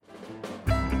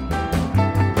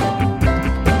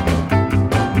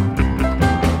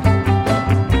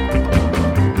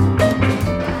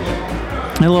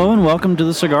Hello and welcome to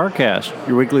the CigarCast,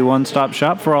 your weekly one-stop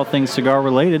shop for all things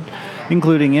cigar-related,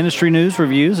 including industry news,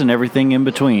 reviews, and everything in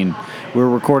between. We're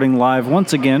recording live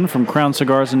once again from Crown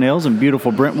Cigars and Nails in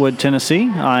beautiful Brentwood, Tennessee.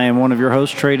 I am one of your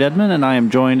hosts, Trey Edmond, and I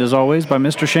am joined, as always, by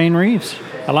Mr. Shane Reeves.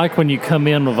 I like when you come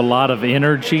in with a lot of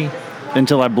energy.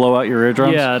 Until I blow out your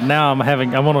eardrums? Yeah, now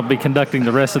I want to be conducting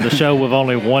the rest of the show with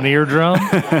only one eardrum.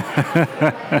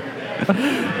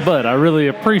 But I really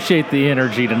appreciate the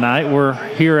energy tonight. We're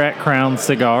here at Crown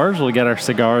Cigars. We got our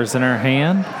cigars in our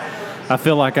hand. I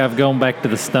feel like I've gone back to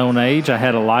the Stone Age. I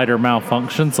had a lighter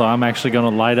malfunction, so I'm actually going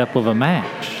to light up with a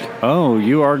match. Oh,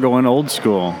 you are going old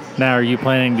school. Now, are you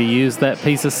planning to use that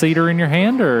piece of cedar in your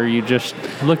hand, or are you just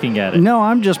looking at it? No,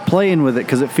 I'm just playing with it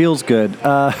because it feels good.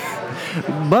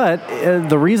 But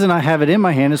the reason I have it in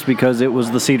my hand is because it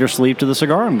was the cedar sleeve to the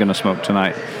cigar I'm going to smoke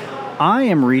tonight. I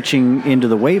am reaching into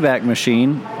the Wayback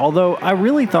Machine, although I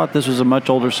really thought this was a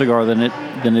much older cigar than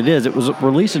it is. It was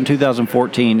released in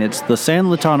 2014. It's the San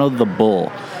Lotano The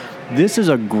Bull. This is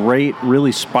a great,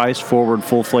 really spice-forward,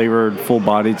 full-flavored,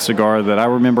 full-bodied cigar that I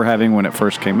remember having when it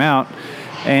first came out.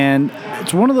 And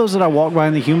it's one of those that I walk by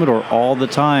in the humidor all the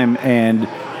time, and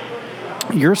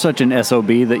you're such an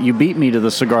SOB that you beat me to the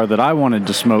cigar that I wanted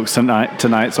to smoke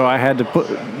tonight, so I had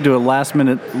to do a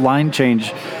last-minute line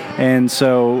change. And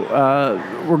so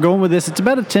we're going with this. It's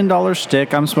about a $10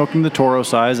 stick. I'm smoking the Toro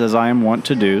size, as I am wont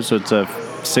to do, so it's a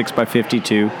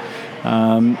 6x52.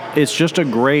 It's just a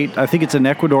great, I think it's an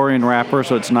Ecuadorian wrapper,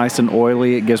 so it's nice and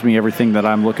oily. It gives me everything that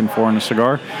I'm looking for in a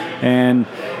cigar. And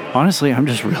honestly, I'm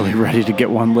just really ready to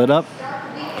get one lit up.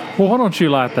 Well, why don't you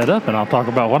light that up and I'll talk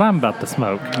about what I'm about to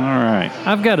smoke. All right.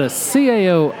 I've got a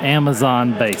CAO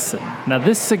Amazon Basin. Now,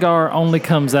 this cigar only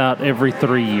comes out every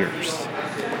 3 years.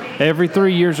 Every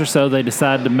 3 years or so, they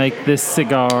decide to make this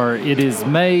cigar. It is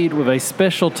made with a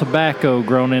special tobacco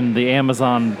grown in the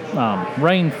Amazon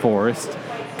rainforest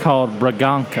called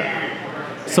Braganca.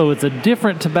 So it's a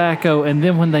different tobacco, and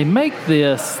then when they make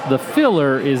this, the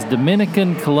filler is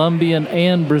Dominican, Colombian,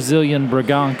 and Brazilian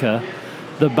Braganca.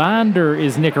 The binder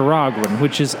is Nicaraguan,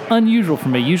 which is unusual for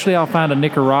me. Usually I'll find a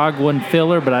Nicaraguan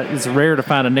filler, but it's rare to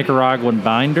find a Nicaraguan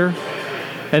binder.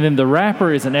 And then the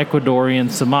wrapper is an Ecuadorian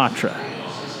Sumatra.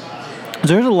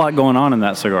 There's a lot going on in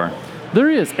that cigar. There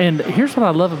is, and here's what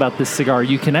I love about this cigar.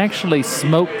 You can actually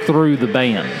smoke through the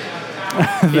band.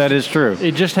 That is true.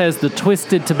 It just has the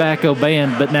twisted tobacco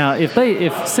band, but now if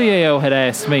CAO had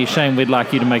asked me, Shane, we'd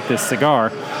like you to make this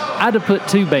cigar, I'd have put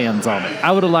two bands on it.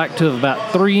 I would have liked to have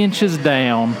about 3 inches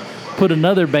down, put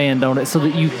another band on it so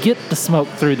that you get the smoke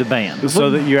through the band. So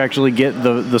that you actually get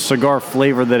the cigar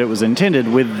flavor that it was intended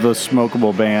with the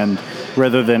smokable band,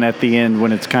 rather than at the end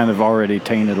when it's kind of already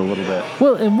tainted a little bit.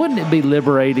 Well, and wouldn't it be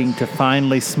liberating to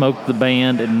finally smoke the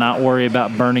band and not worry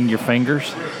about burning your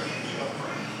fingers?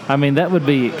 I mean, that would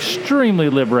be extremely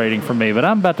liberating for me, but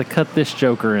I'm about to cut this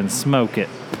joker and smoke it.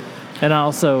 And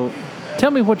also,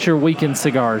 tell me what your weekend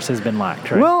cigars has been like,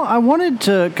 Trey. Well, I wanted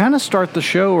to kind of start the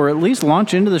show, or at least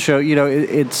launch into the show. You know,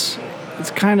 it's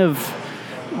kind of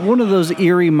one of those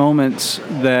eerie moments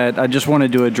that I just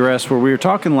wanted to address, where we were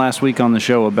talking last week on the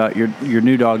show about your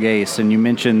new dog Ace, and you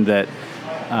mentioned that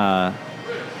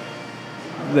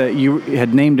that you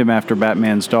had named him after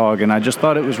Batman's dog, and I just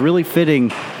thought it was really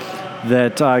fitting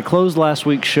that I closed last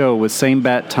week's show with Same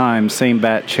Bat Time, Same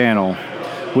Bat Channel,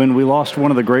 when we lost one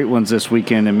of the great ones this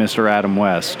weekend in Mr. Adam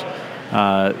West.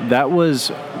 That was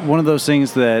one of those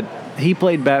things that he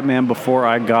played Batman before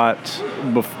I got,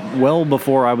 well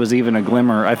before I was even a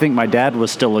Glimmer. I think my dad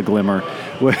was still a Glimmer.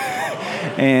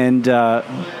 And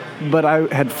but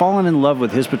I had fallen in love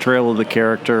with his portrayal of the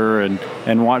character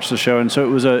and watched the show, and so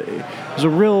it was a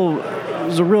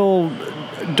real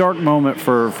dark moment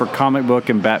for comic book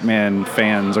and Batman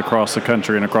fans across the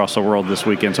country and across the world this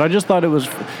weekend. So I just thought it was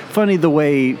funny the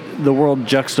way the world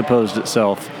juxtaposed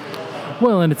itself.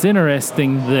 Well, and it's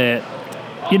interesting that,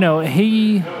 you know,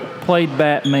 he played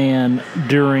Batman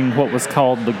during what was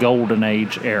called the Golden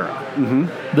Age era.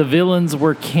 Mm-hmm. The villains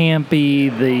were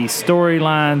campy, the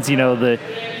storylines, you know, the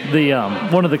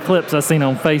one of the clips I seen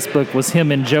on Facebook was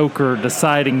him and Joker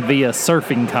deciding via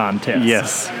surfing contest.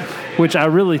 Yes. Which I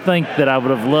really think that I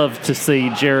would have loved to see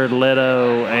Jared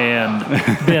Leto and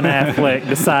Ben Affleck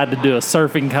decide to do a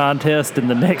surfing contest in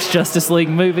the next Justice League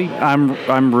movie.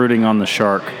 I'm rooting on the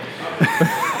shark.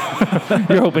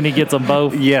 You're hoping he gets them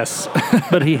both? Yes.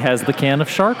 But he has the can of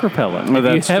shark repellent. Well,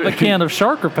 if you have a can of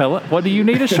shark repellent, what do you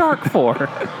need a shark for?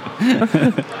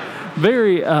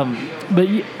 But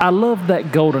I love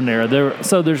that golden era.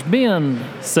 There's been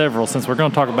several, since we're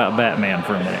going to talk about Batman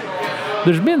for a minute.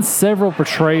 There's been several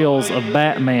portrayals of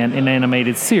Batman in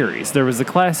animated series. There was the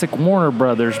classic Warner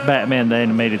Brothers Batman the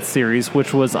Animated Series,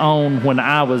 which was on when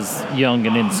I was young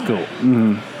and in school.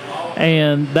 Mm-hmm.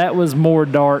 And that was more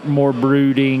dark, more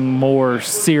brooding, more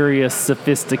serious,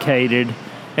 sophisticated,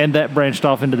 and that branched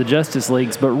off into the Justice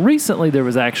Leagues. But recently there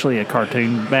was actually a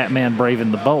cartoon, Batman Brave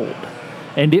and the Bold.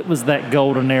 And it was that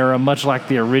golden era, much like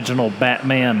the original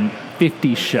Batman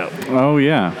 50s show. Oh,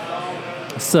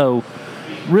 yeah. So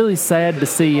really sad to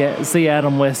see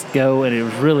Adam West go, and it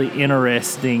was really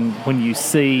interesting when you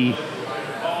see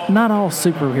not all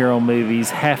superhero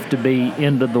movies have to be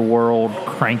end of the world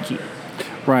cranky.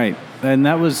 Right. And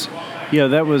that was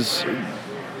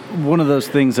one of those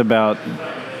things about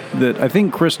that I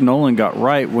think Chris Nolan got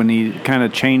right when he kind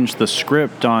of changed the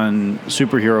script on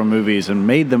superhero movies and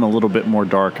made them a little bit more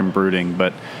dark and brooding,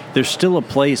 but there's still a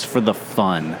place for the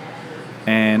fun.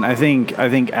 And I think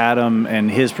Adam and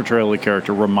his portrayal of the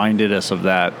character reminded us of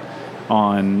that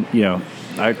on,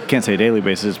 I can't say a daily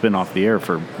basis. It's been off the air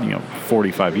for,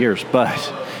 45 years,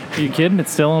 but... Are you kidding?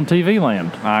 It's still on TV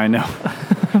land. I know.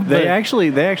 They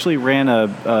actually ran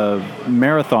a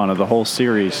marathon of the whole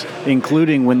series,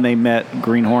 including when they met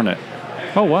Green Hornet.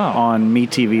 Oh, wow. On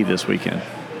MeTV this weekend.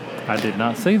 I did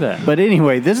not see that. But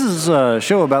anyway, this is a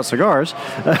show about cigars.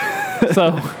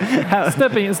 So,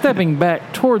 stepping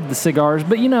back toward the cigars,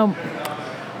 but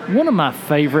one of my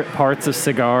favorite parts of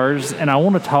cigars, and I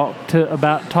want to talk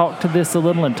to this a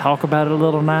little and talk about it a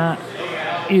little tonight,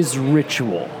 is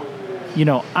ritual.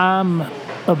 I'm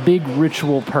a big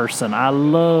ritual person. I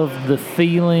love the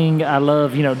feeling. I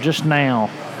love, just now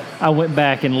I went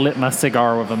back and lit my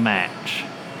cigar with a match.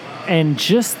 And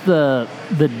just the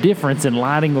difference in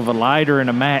lighting with a lighter and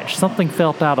a match, something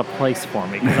felt out of place for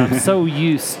me because I'm so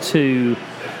used to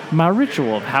my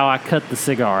ritual of how I cut the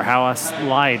cigar, how I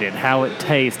light it, how it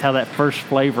tastes, how that first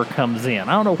flavor comes in.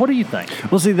 I don't know. What do you think?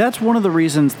 Well, see, that's one of the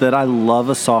reasons that I love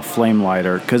a soft flame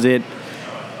lighter, because it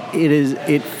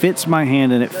fits my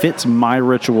hand and it fits my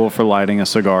ritual for lighting a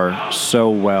cigar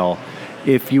so well.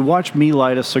 If you watch me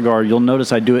light a cigar, you'll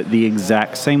notice I do it the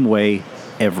exact same way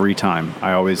every time.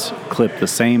 I always clip the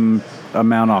same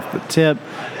amount off the tip,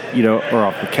 or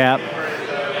off the cap.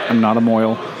 I'm not a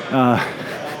moil.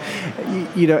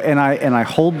 And I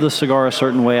hold the cigar a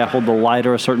certain way. I hold the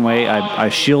lighter a certain way. I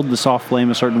shield the soft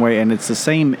flame a certain way, and it's the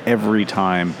same every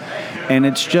time. And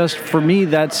it's just, for me,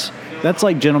 that's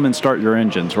like gentlemen start your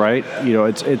engines, right?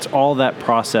 It's all that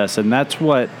process, and that's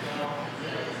what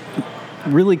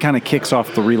really kind of kicks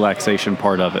off the relaxation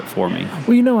part of it for me.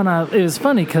 Well, it was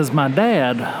funny because my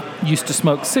dad used to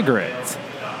smoke cigarettes,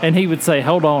 and he would say,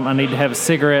 hold on, I need to have a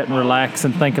cigarette and relax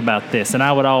and think about this. And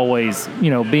I would always,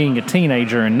 being a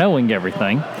teenager and knowing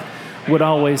everything, would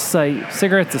always say,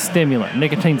 cigarette's a stimulant,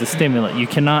 nicotine's a stimulant. You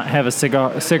cannot have a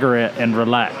cigarette and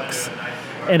relax.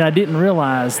 And I didn't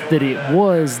realize that it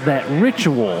was that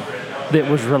ritual that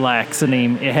was relaxing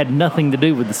him. It had nothing to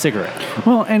do with the cigarette.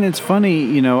 Well, and it's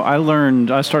funny,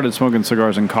 I started smoking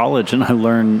cigars in college, and I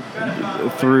learned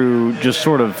through just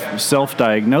sort of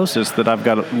self-diagnosis that I've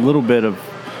got a little bit of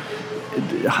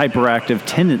hyperactive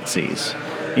tendencies.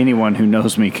 Anyone who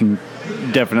knows me can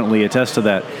definitely attest to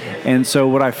that. And so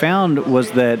what I found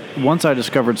was that once I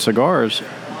discovered cigars,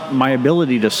 my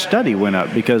ability to study went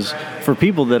up, because for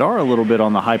people that are a little bit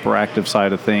on the hyperactive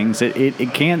side of things,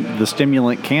 the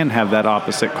stimulant can have that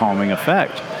opposite calming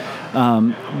effect.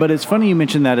 But it's funny you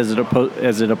mentioned that as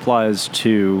it applies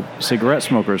to cigarette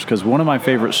smokers, because one of my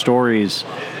favorite stories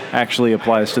actually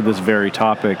applies to this very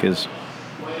topic. Is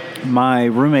my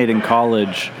roommate in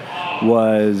college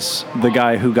was the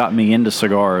guy who got me into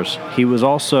cigars. He was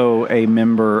also a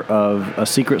member of a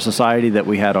secret society that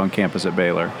we had on campus at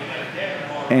Baylor.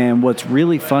 And what's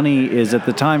really funny is at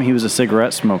the time he was a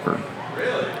cigarette smoker.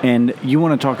 And you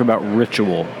want to talk about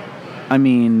ritual. I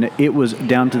mean, it was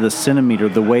down to the centimeter,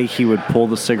 the way he would pull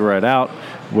the cigarette out,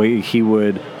 the way he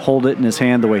would hold it in his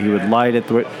hand, the way he would light it,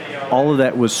 all of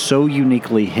that was so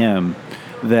uniquely him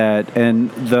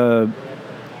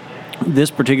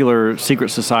this particular secret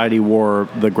society wore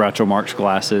the Groucho Marx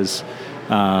glasses.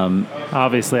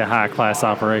 Obviously a high-class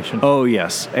operation. Oh,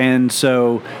 yes. And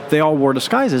so they all wore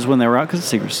disguises when they were out because it's a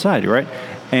secret society, right?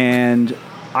 And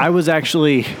I was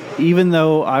actually, even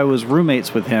though I was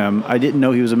roommates with him, I didn't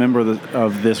know he was a member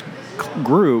of this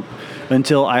group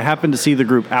until I happened to see the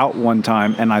group out one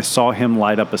time, and I saw him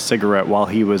light up a cigarette while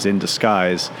he was in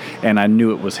disguise, and I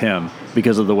knew it was him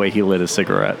because of the way he lit his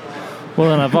cigarette.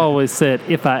 Well, and I've always said,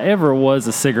 if I ever was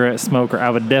a cigarette smoker, I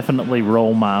would definitely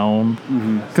roll my own.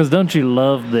 Because don't you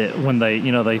love that when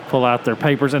they pull out their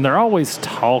papers and they're always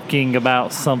talking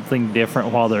about something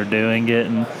different while they're doing it?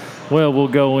 And Well, we'll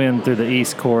go in through the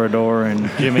east corridor,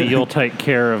 and Jimmy, you'll take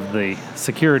care of the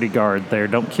security guard there.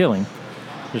 Don't kill him.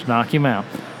 Just knock him out.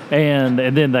 And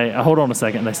then they, hold on a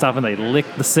second, they stop and they lick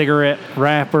the cigarette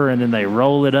wrapper, and then they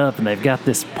roll it up, and they've got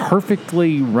this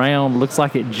perfectly round, looks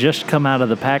like it just come out of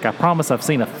the pack. I promise I've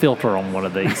seen a filter on one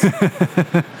of these.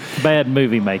 Bad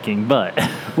movie making, but.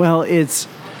 Well, it's,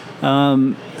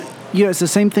 it's the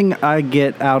same thing I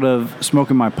get out of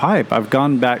smoking my pipe. I've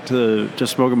gone back to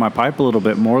just smoking my pipe a little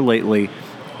bit more lately,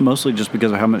 mostly just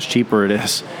because of how much cheaper it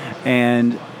is.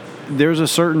 And there's a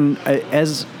certain,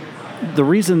 the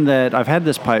reason that I've had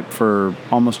this pipe for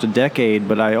almost a decade,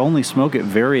 but I only smoke it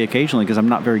very occasionally because I'm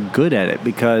not very good at it,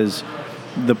 because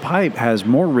the pipe has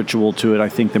more ritual to it, I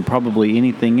think, than probably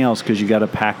anything else, because you got to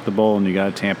pack the bowl and you got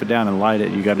to tamp it down and light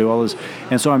it. You got to do all this.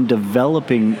 And so I'm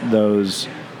developing those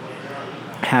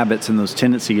habits and those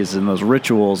tendencies and those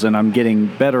rituals, and I'm getting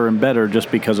better and better just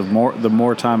because of the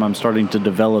more time I'm starting to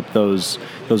develop those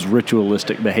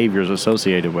ritualistic behaviors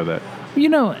associated with it.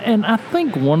 And I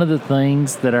think one of the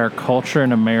things that our culture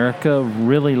in America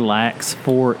really lacks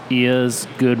for is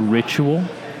good ritual.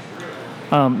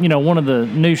 One of the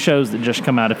new shows that just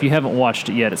come out, if you haven't watched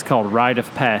it yet, it's called Rite of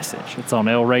Passage. It's on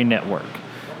El Rey Network.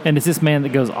 And it's this man that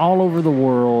goes all over the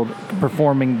world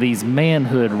performing these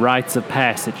manhood rites of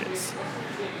passages.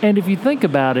 And if you think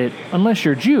about it, unless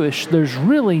you're Jewish, there's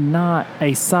really not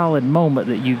a solid moment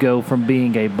that you go from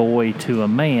being a boy to a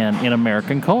man in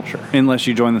American culture. Unless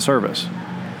you join the service.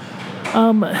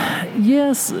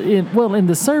 Yes. In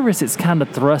the service, it's kind of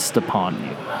thrust upon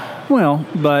you. Well,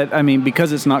 but I mean,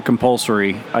 because it's not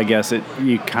compulsory, I guess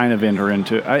you kind of enter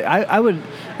into. I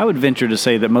would venture to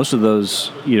say that most of those,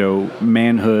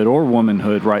 manhood or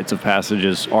womanhood rites of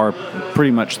passages are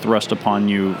pretty much thrust upon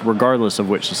you, regardless of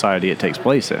which society it takes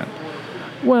place in.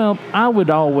 Well, I would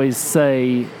always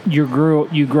say you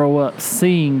grow up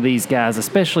seeing these guys,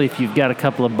 especially if you've got a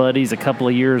couple of buddies a couple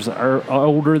of years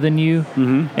older than you,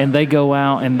 and they go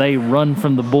out and they run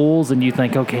from the bulls, and you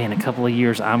think, okay, in a couple of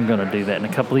years I'm going to do that. In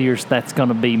a couple of years that's going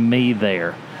to be me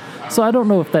there. So I don't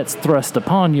know if that's thrust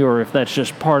upon you or if that's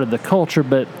just part of the culture,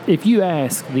 but if you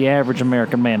ask the average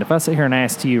American man, if I sit here and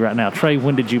ask to you right now, Trey,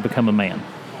 when did you become a man?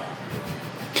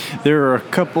 There are a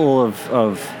couple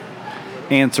of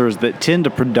answers that tend to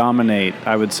predominate,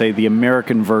 I would say, the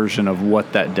American version of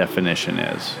what that definition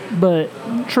is. But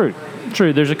true.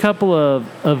 There's a couple of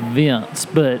events,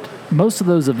 but most of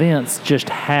those events just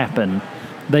happen.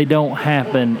 They don't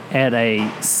happen at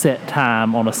a set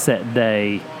time on a set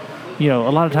day. A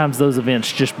lot of times those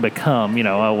events just become, when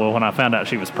I found out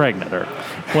she was pregnant, or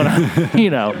when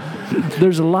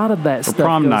there's a lot of that stuff.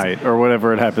 Prom night, or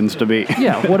whatever it happens to be.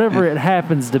 Yeah, whatever it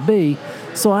happens to be.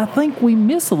 So I think we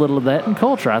miss a little of that in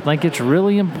culture. I think it's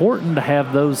really important to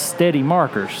have those steady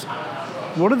markers.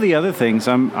 One of the other things,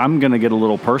 I'm going to get a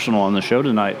little personal on the show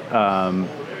tonight.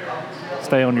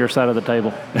 Stay on your side of the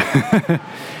table.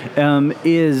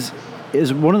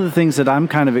 Is one of the things that I'm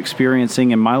kind of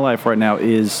experiencing in my life right now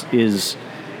is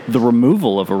the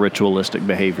removal of a ritualistic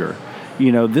behavior.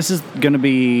 This is going to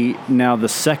be now the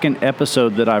second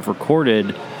episode that I've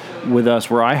recorded with us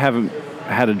where I haven't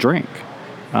had a drink.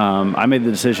 I made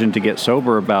the decision to get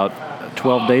sober about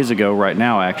 12 days ago right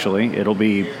now, actually. It'll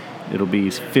be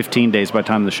 15 days by the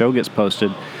time the show gets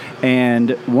posted.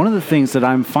 And one of the things that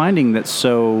I'm finding that's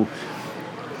so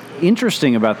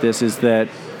interesting about this is that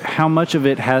how much of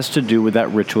it has to do with that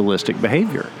ritualistic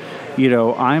behavior.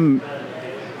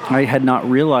 I had not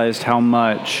realized how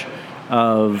much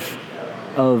of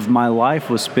my life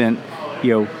was spent,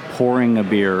 pouring a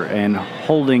beer and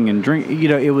holding and drinking.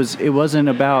 It wasn't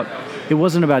about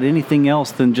anything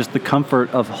else than just the comfort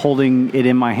of holding it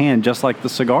in my hand, just like the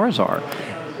cigars are.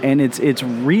 And it's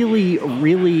really,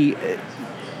 really,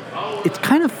 it's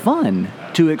kind of fun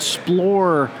to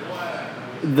explore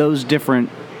the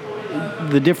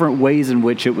different ways in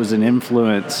which it was an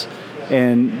influence.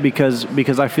 And because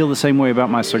I feel the same way about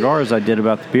my cigar as I did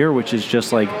about the beer, which is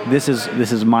just like, this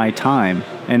is my time,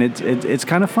 and it's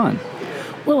kind of fun.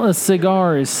 Well, a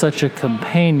cigar is such a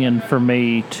companion for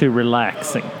me to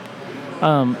relaxing.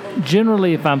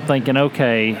 Generally, if I'm thinking,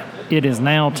 okay, it is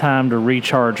now time to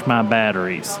recharge my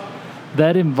batteries,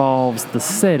 that involves the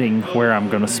setting where I'm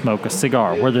going to smoke a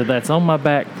cigar, whether that's on my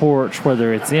back porch,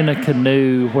 whether it's in a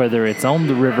canoe, whether it's on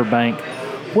the riverbank,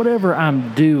 whatever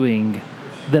I'm doing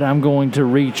that I'm going to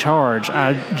recharge,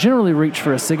 I generally reach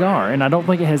for a cigar. And I don't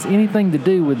think it has anything to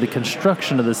do with the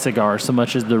construction of the cigar so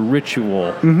much as the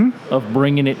ritual of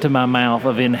bringing it to my mouth,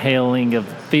 of inhaling, of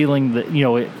feeling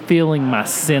feeling my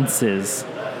senses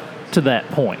to that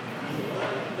point.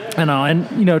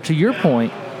 And to your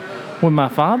point, when my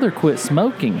father quit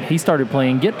smoking, he started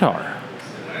playing guitar.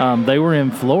 They were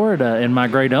in Florida, and my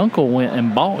great uncle went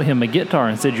and bought him a guitar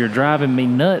and said, "You're driving me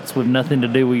nuts with nothing to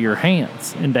do with your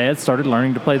hands." And Dad started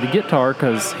learning to play the guitar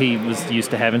because he was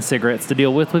used to having cigarettes to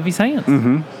deal with his hands.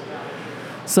 Mm-hmm.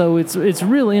 So it's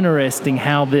real interesting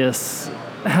how the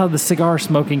cigar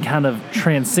smoking kind of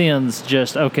transcends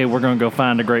just, okay, we're going to go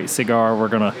find a great cigar, we're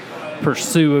going to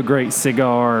pursue a great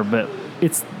cigar, but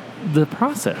it's the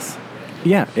process.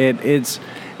 Yeah,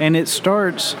 it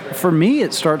starts, for me,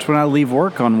 it starts when I leave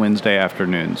work on Wednesday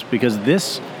afternoons, because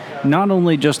this, not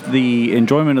only just the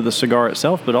enjoyment of the cigar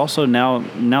itself, but also now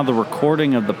the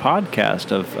recording of the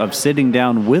podcast of sitting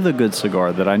down with a good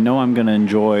cigar that I know I'm going to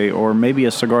enjoy, or maybe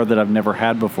a cigar that I've never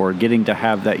had before, getting to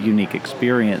have that unique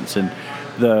experience, and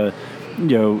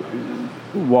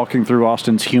walking through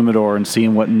Austin's humidor and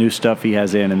seeing what new stuff he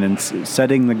has in, and then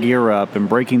setting the gear up and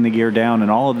breaking the gear down,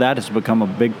 and all of that has become a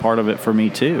big part of it for me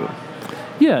too.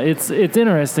 Yeah, it's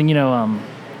interesting,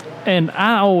 and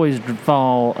I always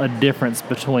draw a difference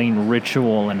between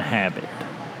ritual and habit.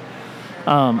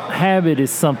 Habit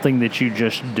is something that you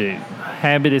just do.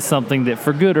 Habit is something that,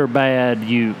 for good or bad,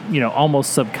 you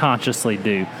almost subconsciously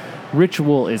do.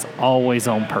 Ritual is always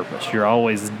on purpose. You're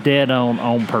always dead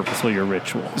on purpose with your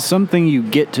ritual. Something you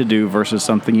get to do versus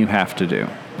something you have to do.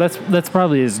 That's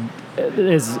probably as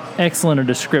excellent a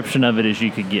description of it as you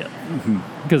could get,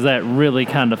 because that really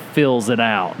kind of fills it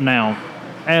out. Now,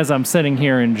 as I'm sitting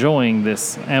here enjoying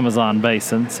this Amazon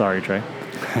basin, sorry, Trey,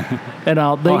 and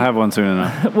I'll have one soon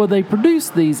enough. Well, they produce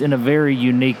these in a very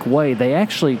unique way. They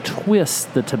actually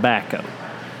twist the tobacco.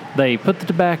 They put the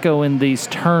tobacco in these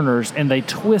turners, and they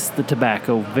twist the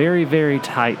tobacco very, very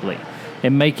tightly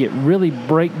and make it really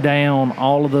break down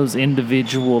all of those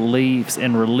individual leaves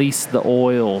and release the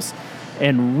oils,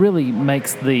 and really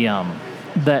makes the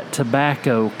that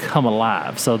tobacco come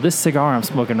alive. So this cigar I'm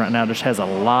smoking right now just has a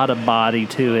lot of body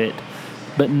to it,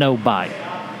 but no bite.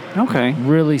 Okay.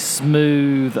 Really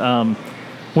smooth.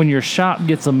 When your shop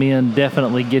gets them in,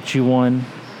 definitely get you one.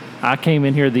 I came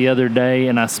in here the other day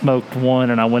and I smoked one,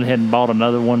 and I went ahead and bought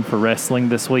another one for wrestling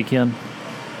this weekend,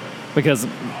 because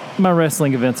my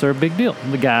wrestling events are a big deal.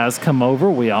 The guys come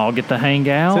over, we all get to hang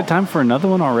out. Is it time for another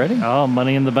one already? Oh,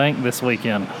 Money in the Bank this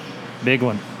weekend. Big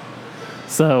one.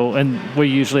 So, and we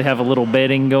usually have a little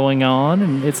betting going on,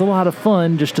 and it's a lot of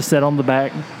fun just to sit on the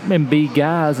back and be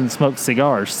guys and smoke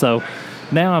cigars. So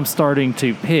now I'm starting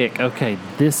to pick, okay,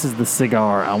 this is the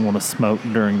cigar I want to smoke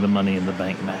during the Money in the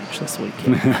Bank match this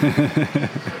weekend.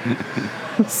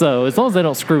 So as long as they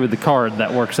don't screw with the card,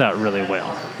 that works out really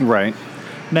well. Right.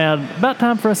 Now, about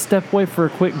time for us to step away for a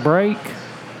quick break.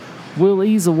 We'll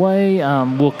ease away.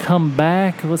 We'll come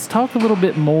back. Let's talk a little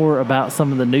bit more about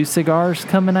some of the new cigars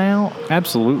coming out.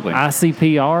 Absolutely.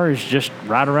 ICPR is just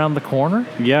right around the corner.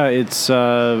 Yeah, it's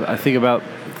I think about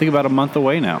a month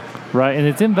away now. Right, and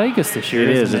it's in Vegas this year.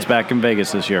 It is. It's back in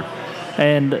Vegas this year.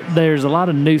 And there's a lot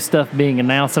of new stuff being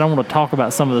announced, and I want to talk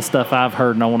about some of the stuff I've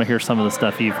heard, and I want to hear some of the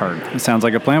stuff you've heard. It sounds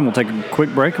like a plan. We'll take a quick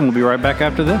break, and we'll be right back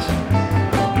after this.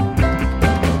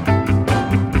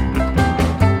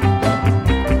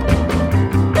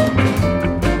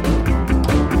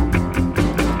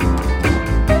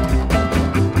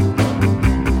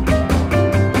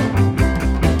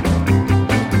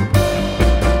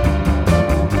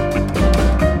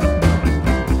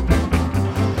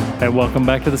 And welcome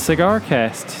back to the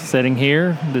CigarCast. Sitting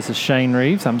here, this is Shane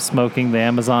Reeves. I'm smoking the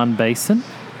Amazon Basin.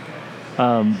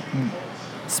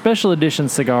 Special edition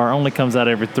cigar only comes out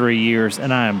every 3 years,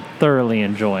 and I am thoroughly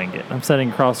enjoying it. I'm sitting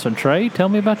across from Trey. Tell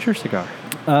me about your cigar.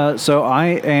 So I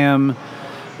am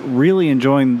really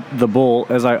enjoying the Bull,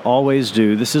 as I always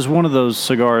do. This is one of those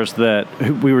cigars that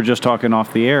we were just talking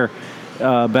off the air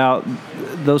about,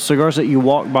 those cigars that you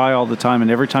walk by all the time,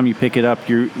 and every time you pick it up,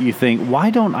 you think, why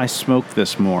don't I smoke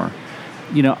this more?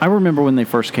 I remember when they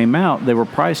first came out, they were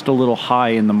priced a little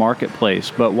high in the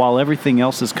marketplace, but while everything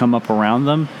else has come up around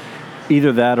them,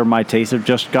 either that or my taste have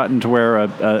just gotten to where an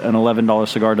 $11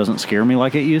 cigar doesn't scare me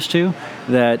like it used to,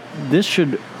 that this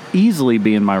should easily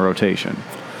be in my rotation.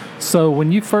 So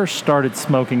when you first started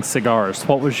smoking cigars,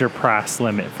 what was your price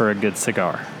limit for a good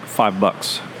cigar?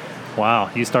 $5.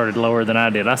 Wow, you started lower than I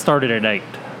did. I started at $8.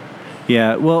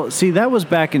 Yeah, well, see, that was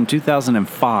back in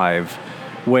 2005,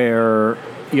 where,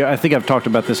 I think I've talked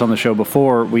about this on the show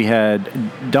before. We had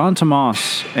Don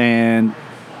Tomas and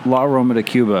La Aroma de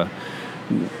Cuba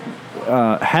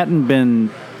hadn't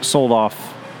been sold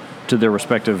off to their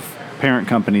respective parent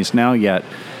companies now yet,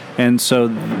 and so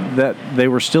that they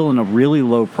were still in a really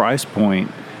low price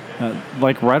point,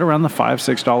 like right around the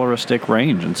 $5-6 a stick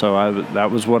range, and so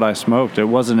that was what I smoked. It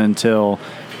wasn't until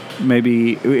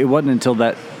maybe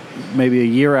a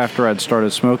year after I'd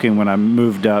started smoking when I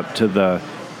moved up to the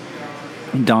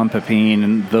Don Pepin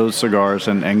and those cigars,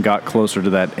 and got closer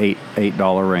to that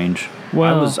 $8 range.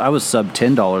 Well, I was sub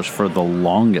 $10 for the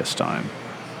longest time.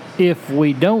 If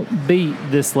we don't beat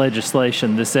this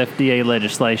legislation, this FDA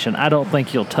legislation, I don't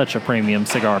think you'll touch a premium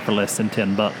cigar for less than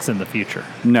 $10 in the future.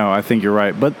 No, I think you're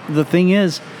right. But the thing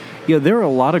is, there are a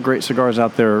lot of great cigars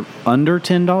out there under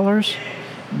 $10,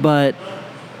 but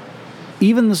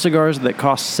even the cigars that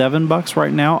cost $7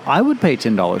 right now, I would pay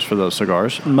 $10 for those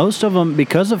cigars. Most of them,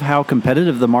 because of how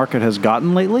competitive the market has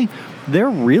gotten lately, they're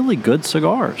really good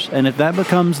cigars. And if that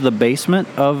becomes the basement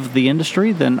of the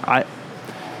industry, then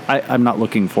I'm not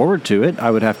looking forward to it.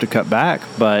 I would have to cut back,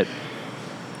 but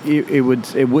it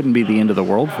wouldn't be the end of the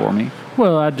world for me.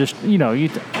 Well, I just,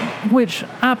 which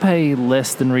I pay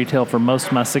less than retail for most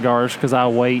of my cigars because I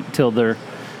wait till they're,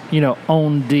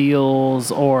 on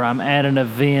deals, or I'm at an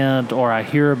event, or I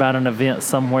hear about an event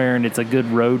somewhere and it's a good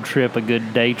road trip, a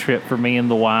good day trip for me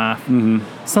and the wife. Mm-hmm.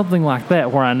 Something like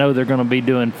that where I know they're going to be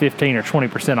doing 15 or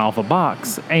 20% off a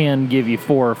box and give you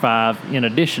 4 or 5 in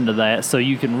addition to that, so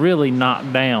you can really knock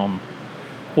down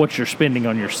what you're spending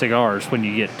on your cigars when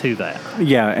you get to that.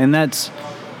 Yeah, and that's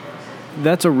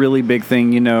a really big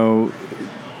thing,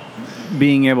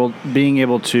 being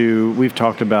able to, we've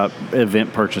talked about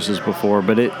event purchases before,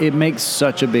 but it makes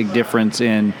such a big difference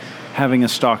in having a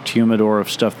stocked humidor of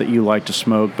stuff that you like to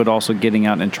smoke, but also getting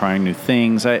out and trying new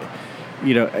things. I'm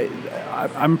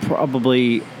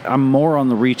more on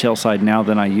the retail side now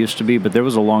than I used to be, but there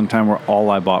was a long time where all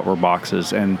I bought were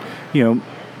boxes, and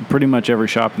pretty much every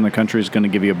shop in the country is going to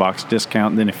give you a box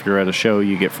discount. And then if you're at a show,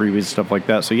 you get freebies, stuff like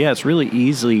that. So yeah, it's really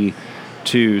easy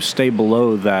to stay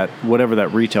below that, whatever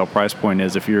that retail price point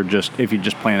is, if you just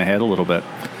plan ahead a little bit.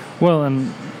 Well,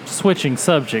 and switching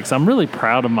subjects, I'm really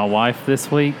proud of my wife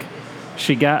this week.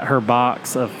 She got her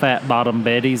box of Fat Bottom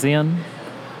Betty's in,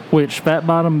 which Fat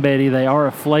Bottom Betty, they are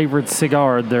a flavored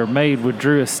cigar. They're made with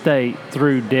Drew Estate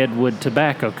through Deadwood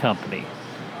Tobacco Company.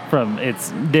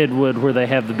 It's Deadwood, where they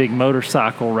have the big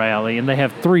motorcycle rally, and they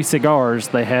have 3 cigars.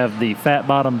 They have the Fat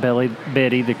Bottom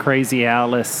Betty, the Crazy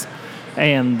Alice,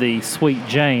 and the Sweet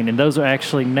Jane, and those are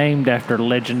actually named after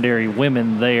legendary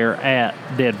women there at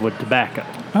Deadwood Tobacco.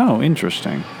 Oh,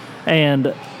 interesting.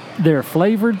 And they're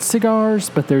flavored cigars,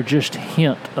 but they're just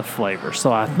hint of flavor.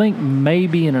 So I think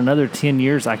maybe in another 10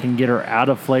 years I can get her out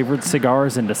of flavored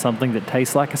cigars into something that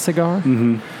tastes like a cigar.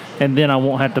 Mm-hmm. And then I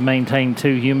won't have to maintain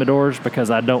 2 humidors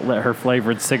because I don't let her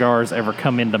flavored cigars ever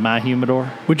come into my humidor.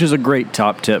 Which is a great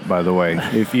top tip, by the way.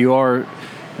 If you are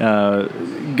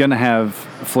going to have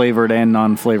flavored and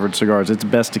non-flavored cigars, it's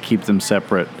best to keep them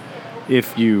separate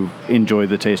if you enjoy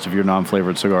the taste of your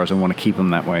non-flavored cigars and want to keep them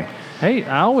that way. Hey,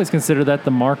 I always consider that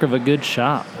the mark of a good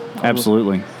shop.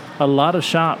 Absolutely. A lot of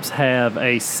shops have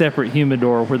a separate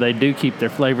humidor where they do keep their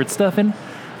flavored stuff, and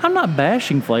I'm not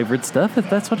bashing flavored stuff. If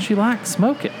that's what you like,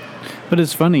 smoke it. But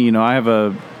it's funny, I have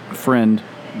a friend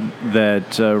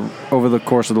that over the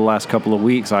course of the last couple of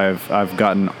weeks I've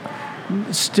gotten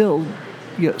still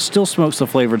smokes the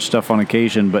flavored stuff on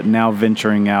occasion, but now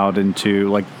venturing out into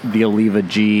like the Oliva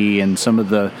G and some of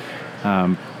the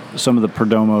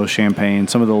Perdomo champagne,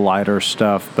 some of the lighter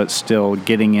stuff, but still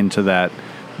getting into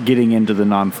the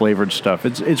non-flavored stuff.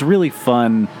 It's really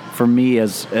fun for me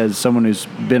as someone who's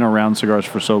been around cigars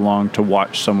for so long to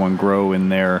watch someone grow in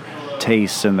their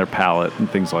tastes and their palate and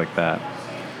things like that.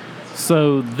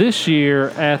 So this year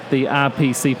at the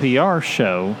IPCPR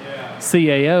show,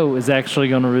 CAO is actually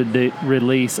going to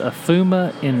release a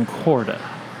Fuma in Corda,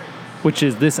 which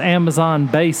is this Amazon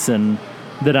Basin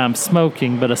that I'm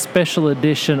smoking, but a special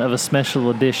edition of a special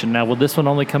edition. Now, will this one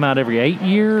only come out every 8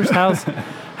 years? How's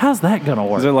that going to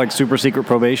work? Is it like super secret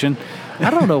probation? I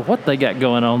don't know what they got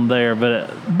going on there, but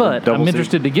I'm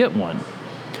interested to get one.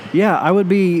 Yeah, I would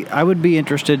be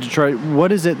interested to try.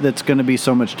 What is it that's going to be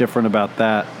so much different about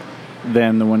that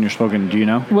than the one you're smoking? Do you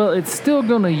know? Well, it's still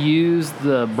going to use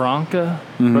the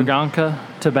Braganca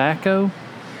tobacco,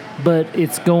 but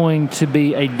it's going to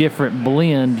be a different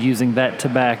blend using that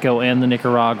tobacco and the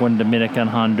Nicaraguan, Dominican,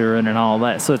 Honduran, and all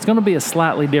that. So it's going to be a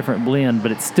slightly different blend,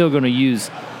 but it's still going to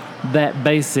use that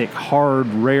basic, hard,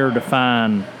 rare to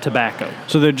find tobacco.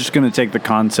 So they're just going to take the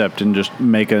concept and just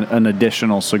make an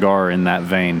additional cigar in that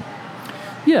vein.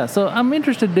 Yeah, so I'm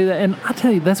interested to do that. And I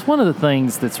tell you, that's one of the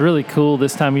things that's really cool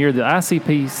this time of year, the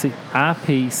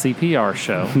IPCPR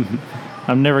show.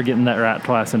 I'm never getting that right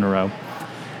twice in a row.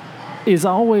 Is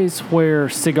always where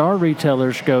cigar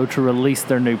retailers go to release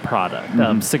their new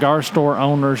product. Cigar store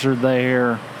owners are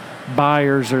there.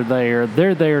 Buyers are there.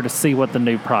 They're there to see what the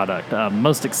new product. Thing I'm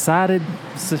most excited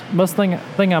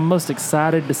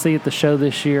to see at the show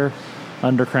this year,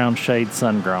 Undercrown Shade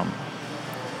Sun Grown.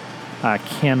 I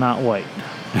cannot wait.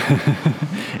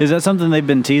 Is that something they've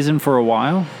been teasing for a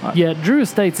while? Yeah, Drew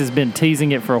Estates has been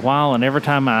teasing it for a while, and every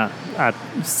time I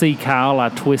see Kyle, I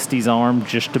twist his arm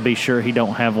just to be sure he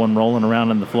don't have one rolling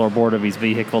around in the floorboard of his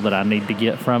vehicle that I need to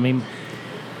get from him.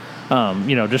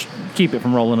 Just keep it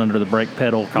from rolling under the brake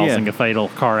pedal, causing a fatal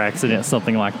car accident,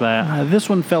 something like that. This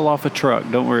one fell off a truck.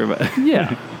 Don't worry about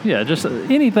it. Yeah, just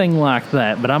anything like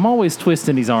that. But I'm always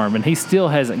twisting his arm, and he still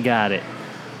hasn't got it.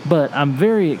 But I'm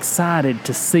very excited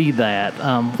to see that.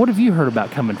 What have you heard about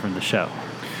coming from the show?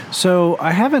 So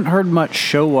I haven't heard much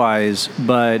show-wise,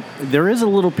 but there is a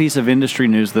little piece of industry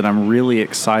news that I'm really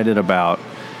excited about.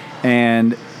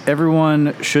 And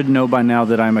everyone should know by now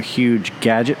that I'm a huge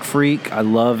gadget freak. I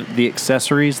love the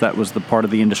accessories. That was the part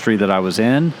of the industry that I was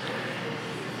in.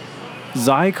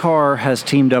 Zycar has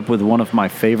teamed up with one of my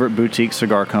favorite boutique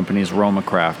cigar companies,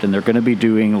 Romacraft, and they're going to be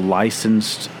doing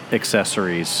licensed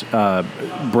accessories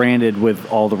branded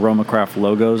with all the Romacraft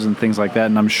logos and things like that,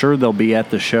 and I'm sure they'll be at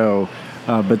the show,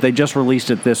 but they just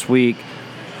released it this week.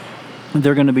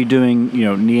 They're going to be doing,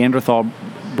 Neanderthal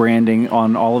branding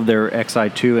on all of their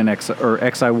XI2 and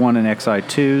XI1 and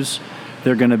XI2s.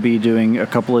 They're going to be doing a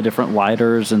couple of different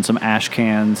lighters and some ash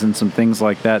cans and some things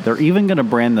like that. They're even going to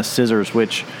brand the scissors,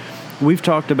 which we've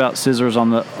talked about scissors on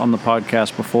the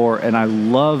podcast before, and I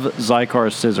love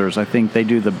Zycar's scissors. I think they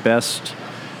do the best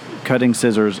cutting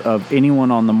scissors of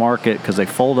anyone on the market because they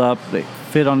fold up, they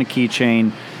fit on a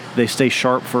keychain, they stay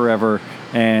sharp forever,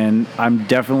 and I'm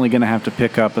definitely going to have to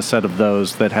pick up a set of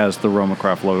those that has the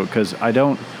Romacraft logo because I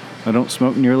don't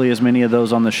smoke nearly as many of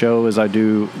those on the show as I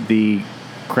do the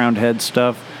crowned head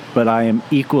stuff, but I am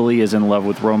equally as in love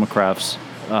with Romacraft's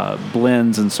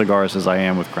blends and cigars as I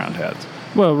am with crowned heads.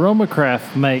 Well,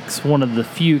 Romacraft makes one of the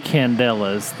few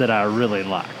Candelas that I really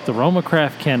like. The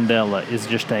Romacraft Candela is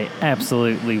just a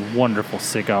absolutely wonderful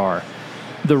cigar.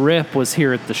 The rep was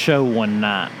here at the show one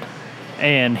night,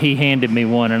 and he handed me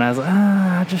one, and I was like,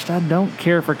 I don't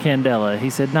care for Candela. He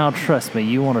said, no, trust me,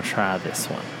 you want to try this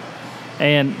one.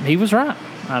 And he was right.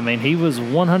 I mean, he was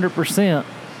 100%.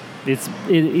 It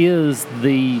is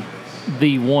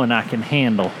the one I can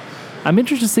handle. I'm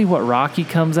interested to see what Rocky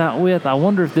comes out with. I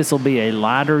wonder if this will be a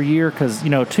lighter year because,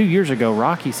 2 years ago,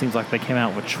 Rocky seems like they came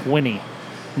out with 20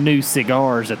 new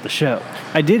cigars at the show.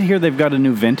 I did hear they've got a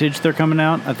new vintage they're coming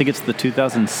out. I think it's the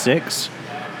 2006.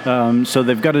 So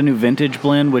they've got a new vintage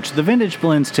blend, which the vintage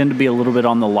blends tend to be a little bit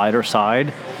on the lighter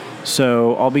side.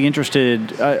 So I'll be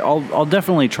interested. I'll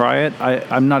definitely try it.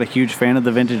 I'm not a huge fan of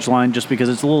the vintage line just because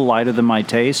it's a little lighter than my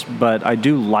taste, but I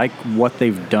do like what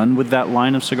they've done with that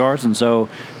line of cigars. And so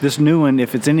this new one,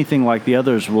 if it's anything like the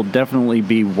others, will definitely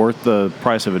be worth the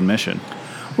price of admission.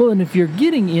 Well, and if you're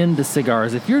getting into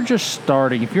cigars, if you're just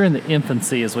starting, if you're in the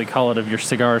infancy, as we call it, of your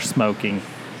cigar smoking,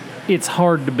 it's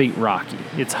hard to beat Rocky.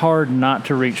 It's hard not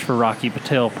to reach for Rocky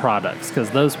Patel products because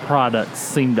those products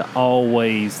seem to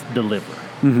always deliver.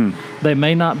 Mm-hmm. They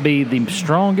may not be the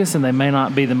strongest and they may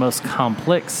not be the most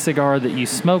complex cigar that you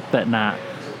smoke that night,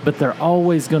 but they're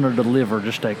always going to deliver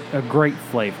just a great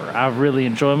flavor. I really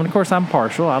enjoy them. And, of course, I'm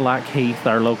partial. I like Heath,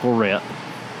 our local rep.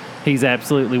 He's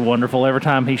absolutely wonderful. Every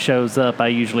time he shows up, I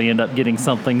usually end up getting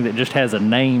something that just has a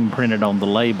name printed on the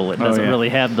label. It doesn't really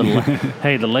have the,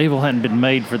 hey, the label hadn't been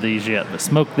made for these yet, but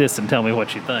smoke this and tell me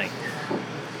what you think.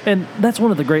 And that's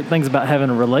one of the great things about having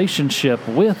a relationship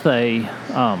with a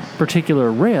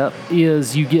particular rep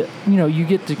is you get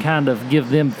to kind of give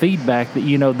them feedback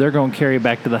that they're going to carry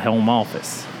back to the home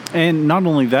office. And not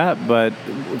only that, but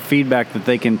feedback that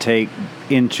they can take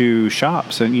into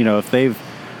shops. And if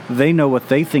they know what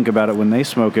they think about it when they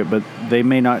smoke it, but they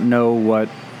may not know what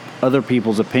other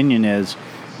people's opinion is.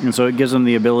 And so it gives them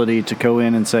the ability to go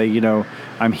in and say,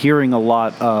 I'm hearing a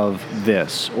lot of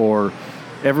this, or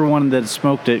everyone that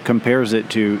smoked it compares it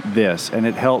to this. And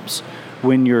it helps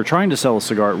when you're trying to sell a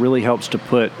cigar. It really helps to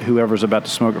put whoever's about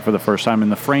to smoke it for the first time in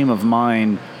the frame of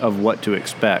mind of what to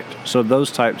expect. So those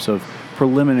types of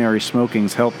preliminary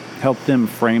smokings help them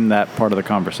frame that part of the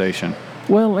conversation.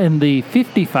 Well, in the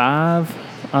 55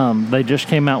 they just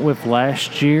came out with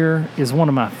last year is one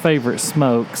of my favorite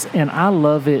smokes, and I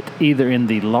love it either in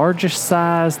the largest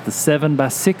size, the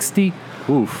 7x60,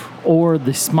 or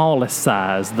the smallest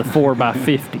size, the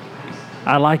 4x50.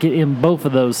 I like it in both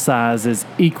of those sizes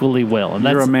equally well. And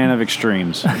you're a man of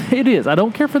extremes. It is. I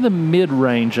don't care for the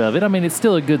mid-range of it. I mean, it's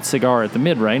still a good cigar at the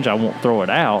mid-range. I won't throw it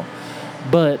out.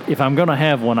 But if I'm going to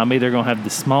have one, I'm either going to have the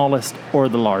smallest or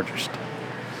the largest.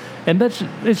 And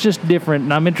it's just different,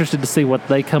 and I'm interested to see what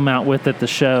they come out with at the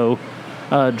show.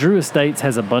 Drew Estates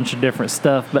has a bunch of different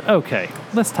stuff, but okay,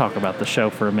 let's talk about the show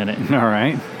for a minute. All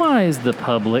right. Why is the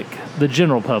public, the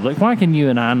general public, why can you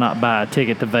and I not buy a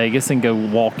ticket to Vegas and go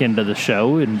walk into the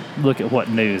show and look at what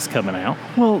news coming out?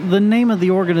 Well, the name of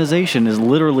the organization is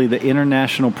literally the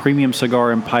International Premium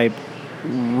Cigar and Pipe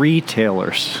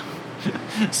Retailers.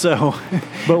 So,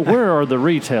 but where are the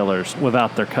retailers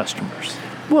without their customers?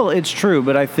 Well, it's true,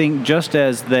 but I think just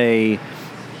as they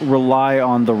rely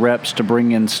on the reps to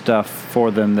bring in stuff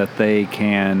for them that they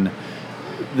can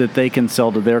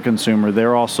sell to their consumer,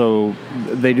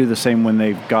 they do the same when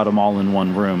they've got them all in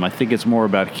one room. I think it's more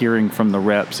about hearing from the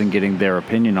reps and getting their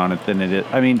opinion on it than it is.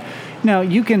 I mean, now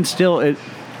you can still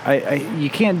you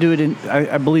can't do it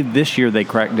I believe this year they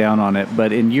cracked down on it,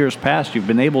 but in years past you've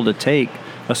been able to take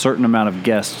a certain amount of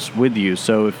guests with you.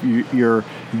 So if your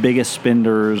biggest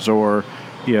spenders or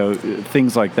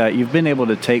things like that, you've been able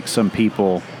to take some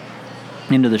people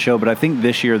into the show, but I think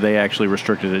this year they actually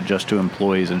restricted it just to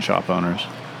employees and shop owners.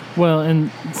 Well, and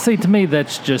see, to me,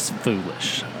 that's just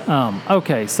foolish.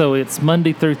 Okay, so it's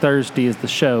Monday through Thursday is the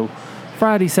show.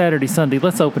 Friday, Saturday, Sunday,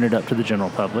 let's open it up to the general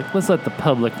public. Let's let the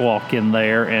public walk in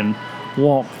there and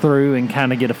walk through and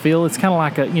kind of get a feel. It's kind of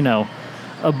like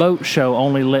a boat show,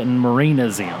 only letting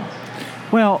marinas in.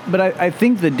 Well, but I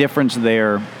think the difference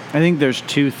there, I think there's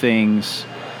two things.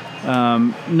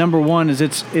 Number one is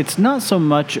it's not so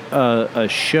much a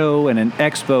show and an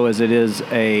expo as it is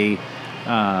a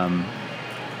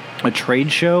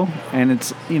trade show, and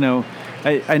it's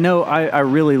I know I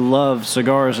really love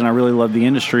cigars and I really love the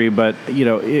industry, but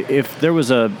if there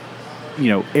was a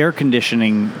air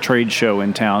conditioning trade show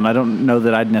in town, I don't know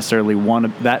that I'd necessarily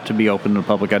want that to be open to the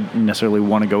public. I'd necessarily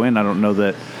want to go in. I don't know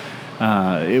that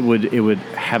it would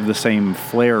have the same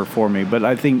flair for me. But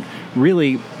I think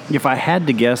really, if I had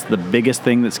to guess, the biggest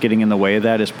thing that's getting in the way of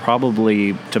that is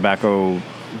probably tobacco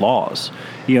laws.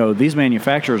 These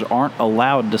manufacturers aren't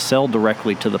allowed to sell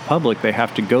directly to the public. They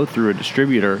have to go through a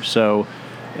distributor. So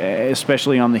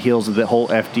especially on the heels of the whole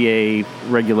FDA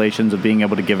regulations of being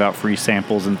able to give out free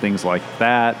samples and things like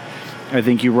that, I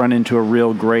think you run into a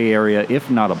real gray area,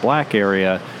 if not a black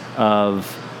area,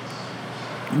 of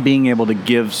being able to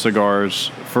give cigars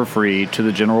for free to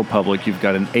the general public. You've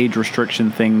got an age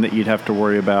restriction thing that you'd have to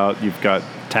worry about. You've got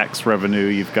tax revenue.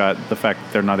 You've got the fact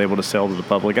that they're not able to sell to the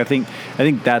public. I think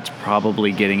that's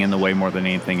probably getting in the way more than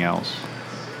anything else.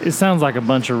 It sounds like a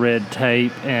bunch of red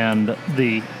tape, and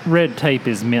the red tape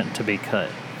is meant to be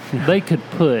cut. They could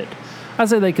put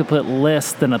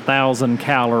less than 1,000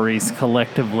 calories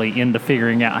collectively into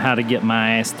figuring out how to get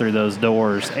my ass through those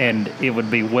doors, and it would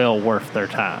be well worth their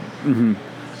time. Mm-hmm.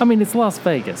 I mean, it's Las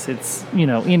Vegas. It's,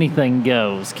 anything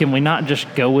goes. Can we not just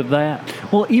go with that?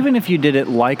 Well, even if you did it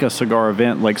like a cigar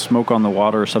event, like Smoke on the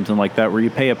Water or something like that, where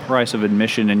you pay a price of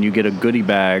admission and you get a goodie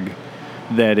bag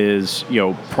that is,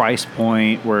 price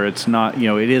point, where it's not,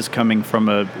 it is coming from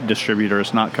a distributor,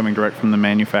 it's not coming direct from the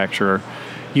manufacturer.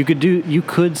 You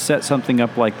could set something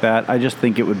up like that. I just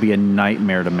think it would be a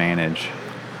nightmare to manage.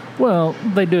 Well,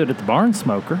 they do it at the Barn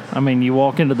Smoker. I mean, you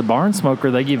walk into the Barn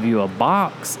Smoker, they give you a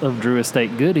box of Drew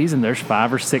Estate goodies, and there's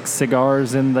 5 or 6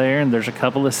 cigars in there, and there's a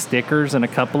couple of stickers and a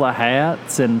couple of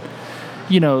hats, and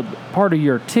part of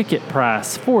your ticket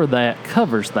price for that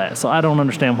covers that. So I don't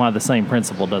understand why the same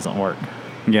principle doesn't work.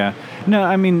 Yeah. No,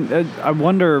 I mean, I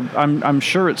wonder, I'm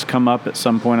sure it's come up at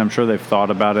some point. I'm sure they've thought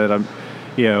about it.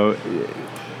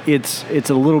 It's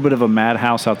a little bit of a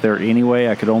madhouse out there anyway.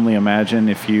 I could only imagine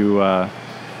if you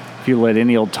let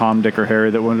any old Tom, Dick, or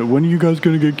Harry that wondered, when are you guys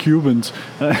going to get Cubans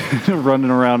running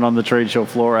around on the trade show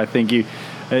floor? I think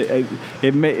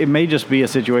it may just be a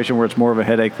situation where it's more of a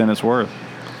headache than it's worth.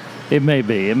 It may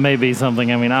be. It may be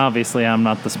something. I mean, obviously, I'm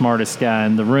not the smartest guy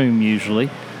in the room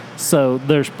usually, so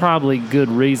there's probably good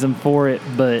reason for it,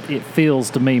 but it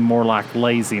feels to me more like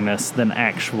laziness than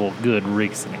actual good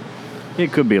reasoning.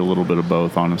 It could be a little bit of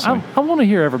both, honestly. I want to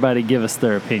hear everybody give us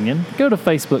their opinion. Go to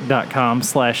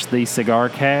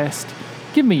facebook.com/thecigarcast.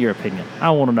 Give me your opinion.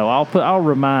 I want to know. I'll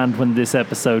remind when this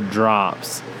episode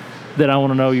drops that I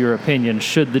want to know your opinion.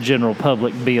 Should the general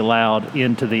public be allowed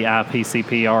into the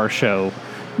IPCPR show?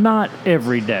 Not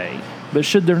every day, but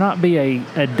should there not be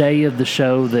a day of the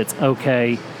show that's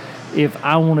okay? If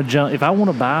I want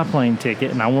to buy a plane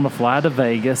ticket and I want to fly to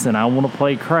Vegas and I want to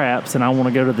play craps and I want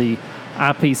to go to the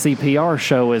IPCPR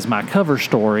show as my cover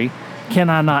story, can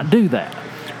I not do that?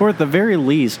 Or at the very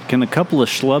least, can a couple of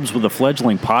schlubs with a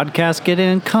fledgling podcast get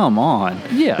in? Come on.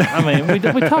 Yeah, I mean, we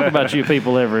talk about you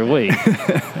people every week.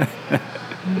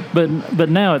 But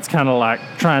now it's kind of like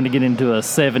trying to get into a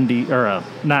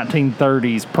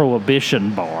 1930s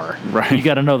prohibition bar. Right. You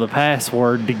got to know the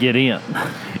password to get in.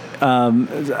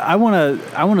 I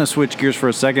want to switch gears for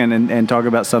a second and talk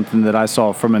about something that I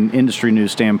saw from an industry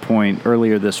news standpoint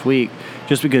earlier this week.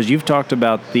 Just because you've talked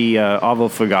about the Avo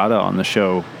Fugata on the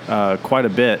show quite a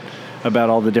bit,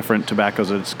 about all the different tobaccos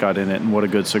that it's got in it and what a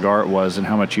good cigar it was and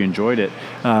how much you enjoyed it.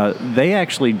 They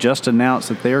actually just announced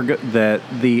that that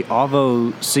the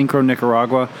Avo Syncro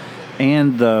Nicaragua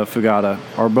and the Fugata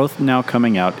are both now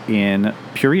coming out in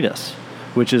Puritas,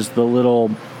 which is the little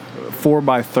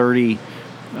 4x30,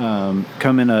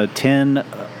 come in a 10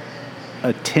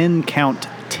 count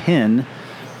 10.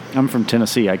 I'm from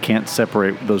Tennessee. I can't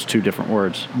separate those two different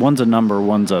words. One's a number,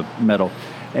 one's a metal.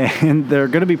 And they're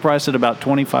going to be priced at about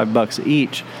 $25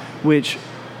 each, which,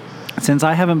 since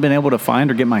I haven't been able to find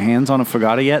or get my hands on a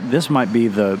Fugata yet, this might be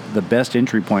the best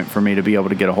entry point for me to be able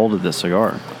to get a hold of this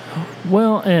cigar.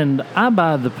 Well, and I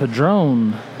buy the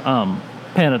Padron,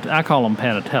 I call them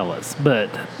Panatellas, but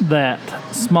that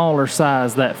smaller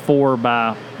size, that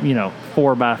 4x50,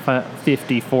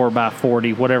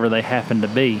 4x40, whatever they happen to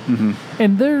be. Mm-hmm.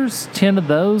 And there's 10 of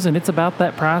those, and it's about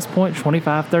that price point,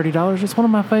 $25, $30. It's one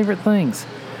of my favorite things.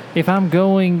 If I'm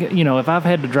going, if I've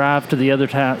had to drive to the other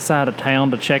side of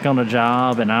town to check on a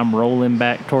job and I'm rolling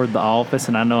back toward the office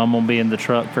and I know I'm going to be in the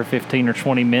truck for 15 or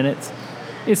 20 minutes,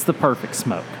 it's the perfect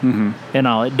smoke. Mm-hmm. And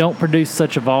it don't produce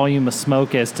such a volume of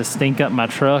smoke as to stink up my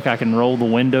truck. I can roll the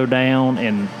window down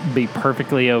and be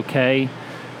perfectly okay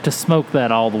to smoke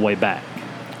that all the way back.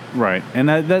 Right.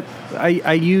 And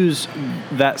I use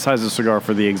that size of cigar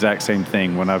for the exact same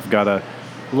thing. When I've got a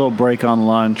little break on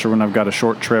lunch or when I've got a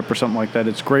short trip or something like that,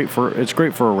 it's great for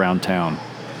around town.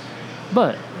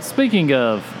 But speaking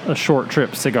of a short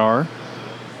trip cigar,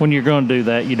 when you're going to do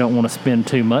that, you don't want to spend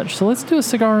too much. So let's do a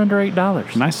cigar under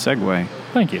 $8. Nice segue.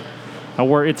 Thank you.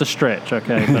 It's a stretch,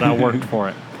 okay, but I worked for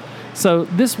it. So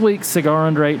this week's cigar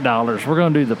under $8, we're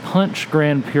going to do the Punch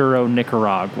Gran Puro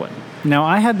Nicaraguan. Now,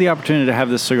 I had the opportunity to have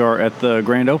this cigar at the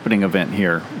grand opening event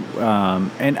here,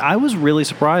 and I was really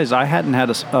surprised. I hadn't had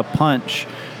a punch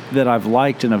that I've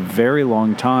liked in a very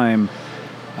long time.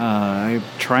 I'm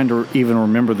trying to even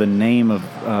remember the name of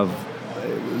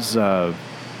the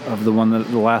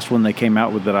last one they came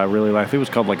out with that I really liked. It was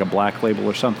called like a Black Label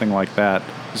or something like that.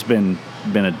 It's been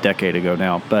a decade ago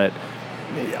now, but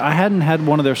I hadn't had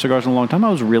one of their cigars in a long time. I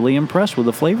was really impressed with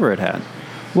the flavor it had.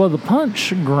 Well, the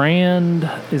Punch Grand,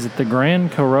 is it the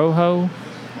Grand Corojo?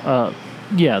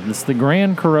 This the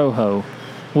Grand Corojo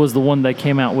was the one they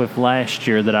came out with last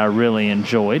year that I really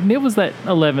enjoyed. And it was that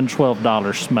 $11,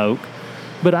 $12 smoke.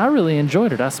 But I really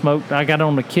enjoyed it. I got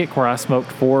on a kick where I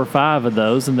smoked 4 or 5 of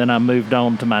those, and then I moved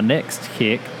on to my next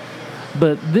kick.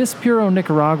 But this Puro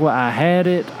Nicaragua, I had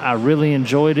it. I really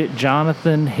enjoyed it.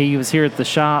 Jonathan, he was here at the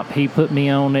shop. He put me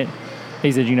on it.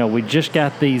 He said, we just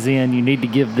got these in. You need to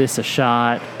give this a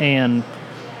shot. And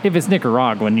if it's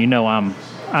Nicaraguan, I'm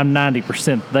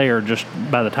 90% there just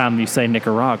by the time you say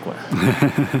Nicaragua.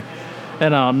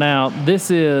 And now this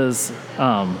is,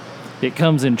 it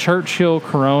comes in Churchill,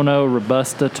 Corona,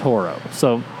 Robusta, Toro.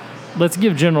 So let's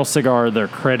give General Cigar their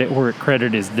credit where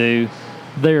credit is due.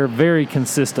 They're very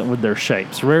consistent with their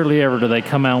shapes. Rarely ever do they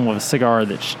come out with a cigar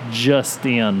that's just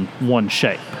in one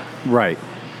shape. Right.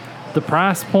 The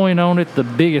price point on it, the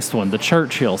biggest one, the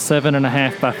Churchill,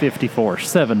 7.5 by 54,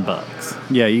 $7.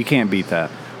 Yeah, you can't beat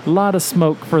that. A lot of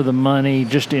smoke for the money,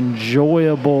 just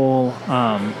enjoyable.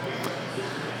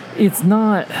 It's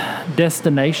not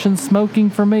destination smoking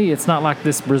for me. It's not like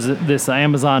this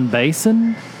Amazon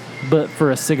basin, but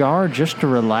for a cigar just to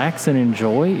relax and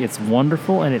enjoy, it's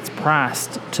wonderful, and it's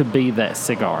priced to be that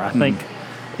cigar. I think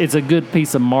it's a good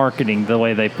piece of marketing the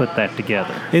way they put that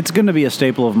together. It's going to be a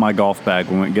staple of my golf bag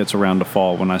when it gets around to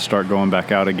fall. When I start going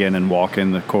back out again and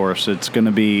walking the course, it's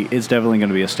definitely going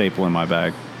to be a staple in my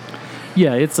bag.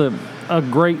 Yeah, it's a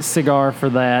great cigar for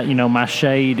that. My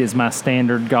Shade is my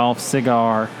standard golf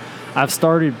cigar. I've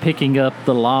started picking up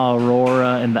the La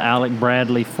Aurora and the Alec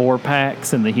Bradley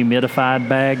 4-packs and the humidified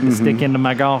bag to stick into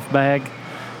my golf bag,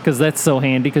 because that's so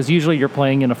handy, because usually you're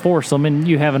playing in a foursome and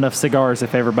you have enough cigars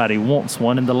if everybody wants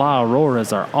one, and the La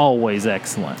Auroras are always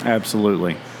excellent.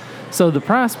 Absolutely. So the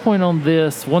price point on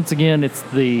this, once again, it's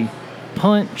the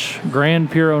Punch Gran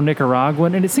Puro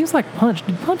Nicaraguan, and it seems like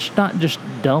did Punch not just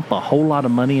dump a whole lot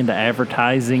of money into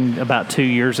advertising about 2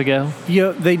 years ago?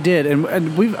 Yeah, they did, and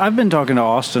I've been talking to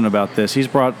Austin about this. He's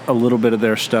brought a little bit of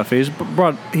their stuff.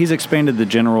 He's expanded the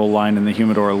General line in the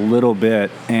humidor a little bit,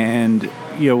 and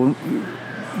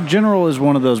General is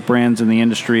one of those brands in the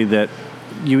industry that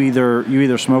you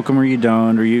either smoke them or you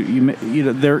don't,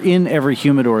 or they're in every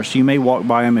humidor, so you may walk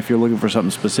by them if you're looking for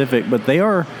something specific, but they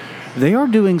are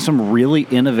doing some really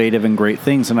innovative and great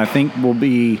things, and I think will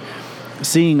be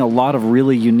seeing a lot of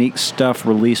really unique stuff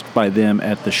released by them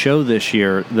at the show this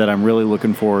year that I'm really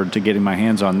looking forward to getting my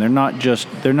hands on. They're not just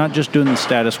doing the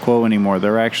status quo anymore.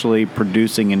 They're actually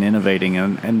producing and innovating,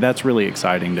 and that's really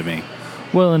exciting to me.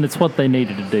 Well, and it's what they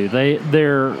needed to do.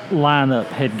 Their lineup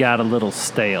had got a little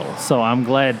stale, so I'm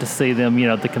glad to see them,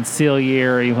 the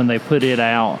Consigliere, when they put it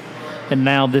out, and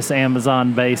now this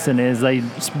Amazon Basin, as they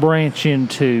branch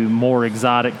into more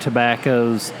exotic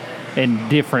tobaccos and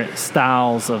different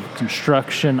styles of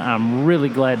construction. I'm really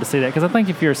glad to see that, because I think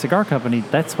if you're a cigar company,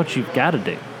 that's what you've got to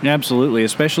do. Absolutely,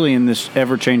 especially in this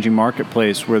ever-changing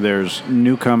marketplace where there's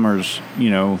newcomers,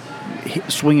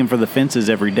 swinging for the fences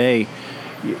every day.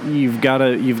 You've got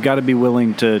to be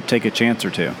willing to take a chance or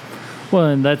two. Well,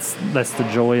 and that's the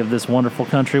joy of this wonderful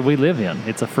country we live in.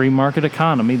 It's a free market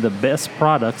economy. The best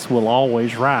products will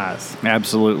always rise.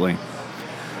 Absolutely.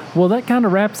 Well, that kind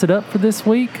of wraps it up for this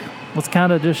week. Let's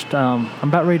kind of just, I'm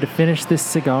about ready to finish this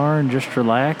cigar and just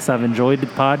relax. I've enjoyed the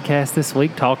podcast this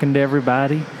week, talking to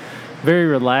everybody. Very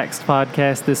relaxed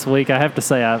podcast this week. I have to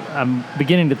say, I'm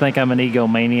beginning to think I'm an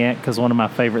egomaniac, because one of my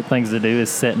favorite things to do is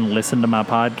sit and listen to my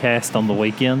podcast on the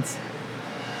weekends.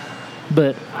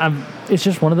 But it's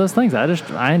just one of those things.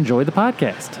 I enjoy the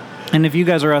podcast. And if you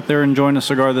guys are out there enjoying a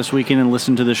cigar this weekend and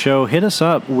listen to the show, hit us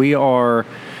up. We are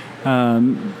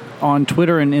on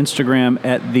Twitter and Instagram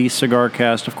at The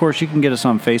CigarCast. Of course, you can get us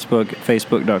on Facebook,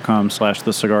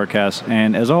 facebook.com/TheCigarCast.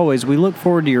 And as always, we look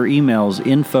forward to your emails,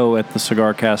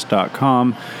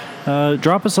 info@thecigarcast.com.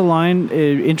 Drop us a line,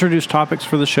 introduce topics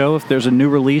for the show. If there's a new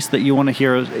release that you want to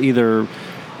hear, either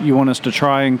you want us to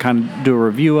try and kind of do a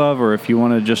review of, or if you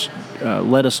want to just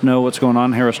let us know what's going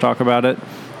on, hear us talk about it,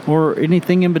 or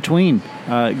anything in between,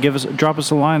 drop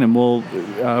us a line, and we'll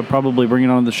probably bring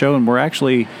it on the show. And we're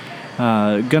actually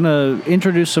going to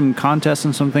introduce some contests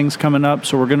and some things coming up,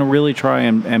 so we're going to really try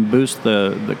and boost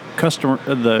the customer,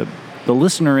 the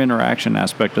listener interaction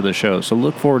aspect of the show. So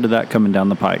look forward to that coming down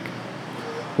the pike.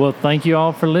 Well, thank you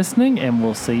all for listening, and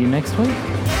we'll see you next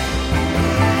week.